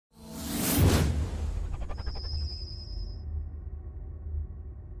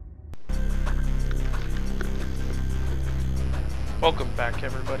Welcome back,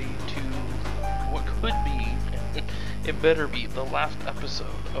 everybody, to what could be, it better be, the last episode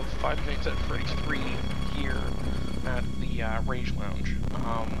of Five Nights at Freddy 3 here at the Rage Lounge.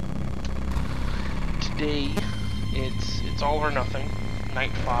 Today, it's all or nothing.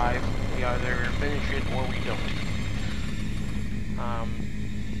 Night 5. We either finish it or we don't.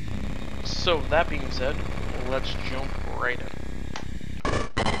 So, that being said, let's jump right in.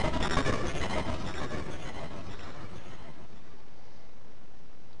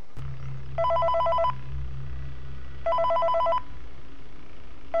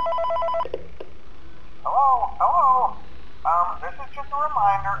 Hello. This is just a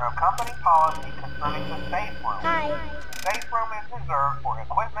reminder of company policy concerning the safe room. Hi. The safe room is reserved for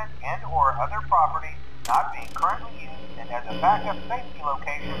equipment and or other property not being currently used and as a backup safety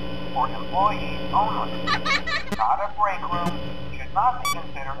location for employees only. Not a break room, should not be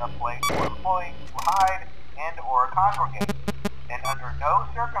considered a place for employees to hide and or congregate. And under no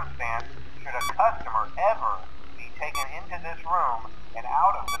circumstance should a customer ever be taken into this room and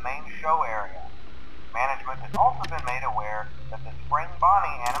out of the main show area. Management has also been made aware that the Spring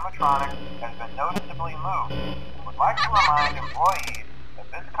Bonnie animatronic has been noticeably moved and would like to remind employees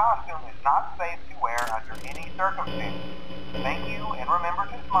that this costume is not safe to wear under any circumstances. Thank you, and remember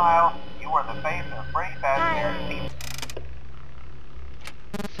to smile. You are the face of Freddy Fazbear's team.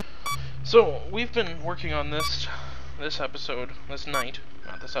 So, we've been working on this night,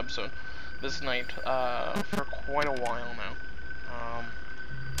 for quite a while now.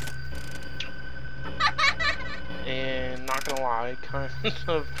 And not gonna lie, kind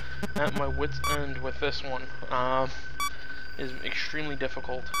of at my wit's end with this one. Is extremely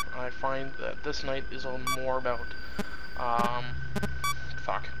difficult. I find that this night is more about,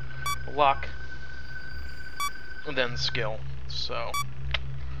 luck than skill. So,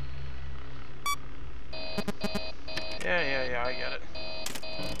 yeah, I get it.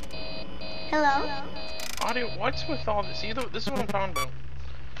 Hello? Audio, what's with all this? This is what I'm talking about.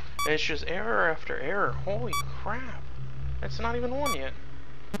 It's just error after error. Holy crap. That's not even one yet.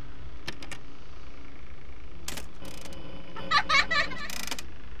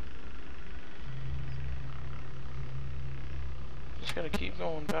 Just gotta keep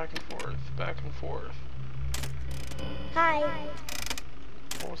going back and forth. Hi.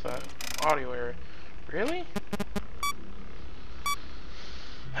 What was that? Audio error. Really?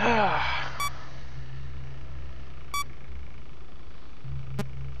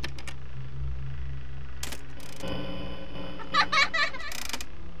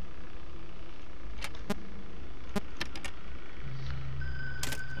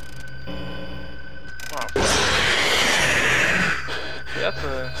 That's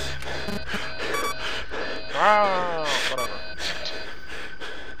a... whatever.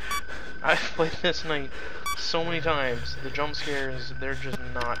 I've played this night so many times. The jump scares, they're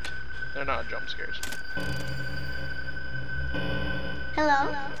not jump scares.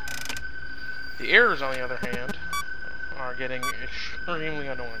 Hello? The errors, on the other hand, are getting extremely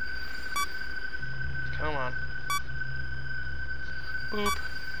annoying. Come on. Boop.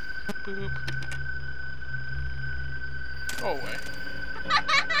 Boop. Go away.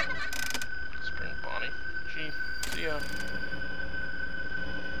 Spring Bonnie. Gee, see ya.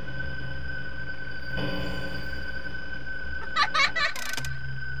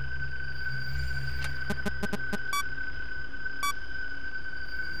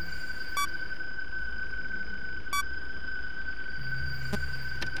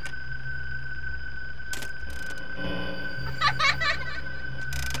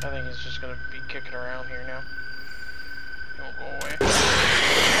 I think he's just gonna be kicking around here now. He won't go away.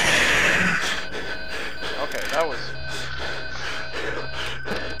 Okay, that was...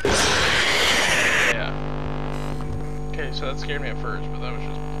 yeah. Okay, so that scared me at first, but that was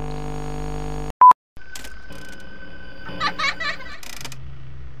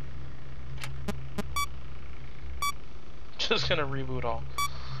just gonna reboot all.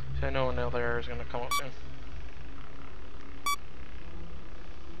 I know another error is gonna come up soon.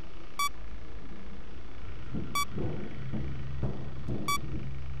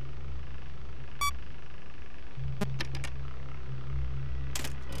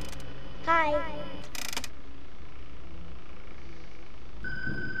 Hi.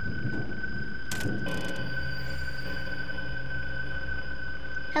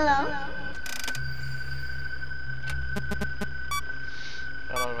 Hello?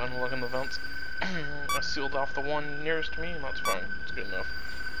 I'm looking the vents. I sealed off the one nearest to me, and that's fine. It's good enough.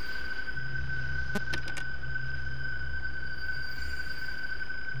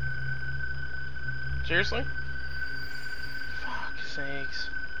 Seriously? Fuck sakes.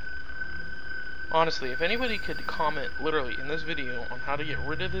 Honestly, if anybody could comment literally in this video on how to get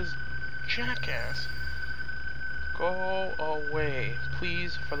rid of this jackass, go away.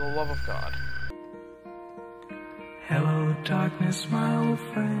 Please, for the love of God. Hello, darkness, my old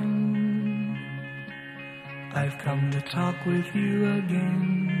friend. I've come to talk with you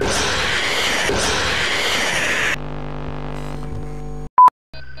again.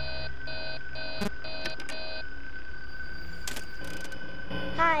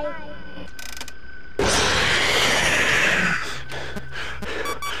 Hi.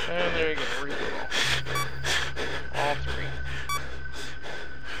 And there you go, reroll. All three.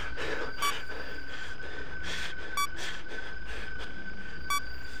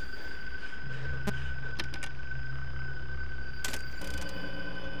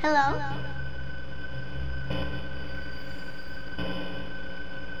 Hello.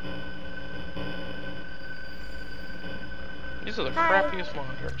 These are the Hi. crappiest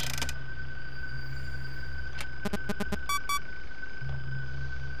monitors.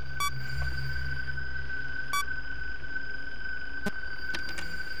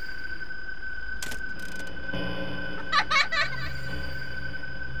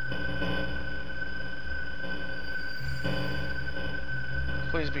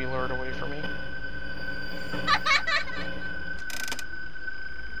 Please be lured away from me.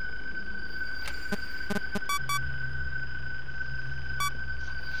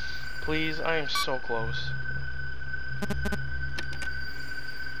 Please, I am so close.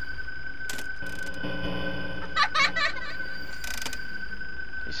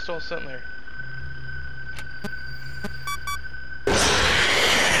 He's still sitting there.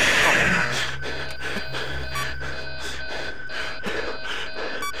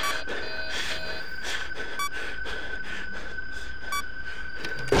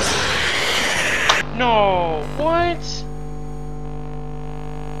 No, what?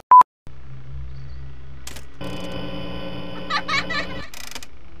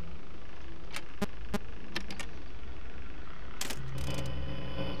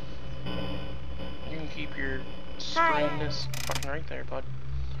 You can keep your springness fucking right there, bud.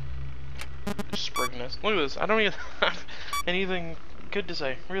 Springness. Look at this. I don't even have anything good to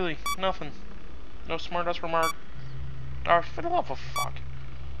say. Really, nothing. No smart-ass remark. Oh, for the love of fuck.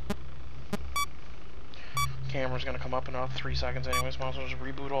 Camera's gonna come up in about 3 seconds anyways, might as well just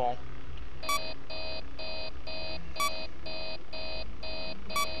reboot all.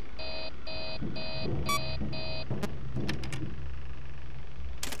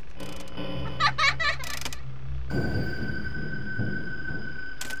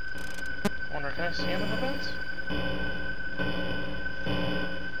 Wonder, can I see him in the vents?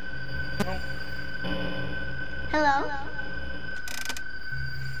 No. Hello.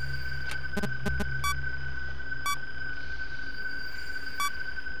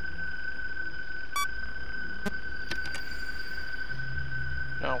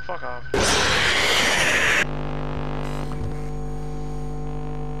 No, fuck off.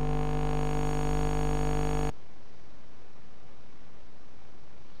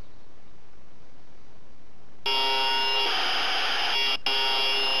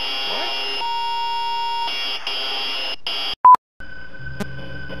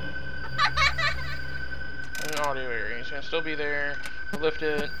 Audio area. He's gonna still be there. We'll lift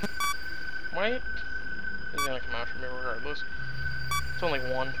it. Wait. He's gonna come after me regardless. It's only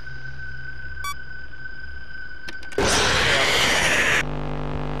one.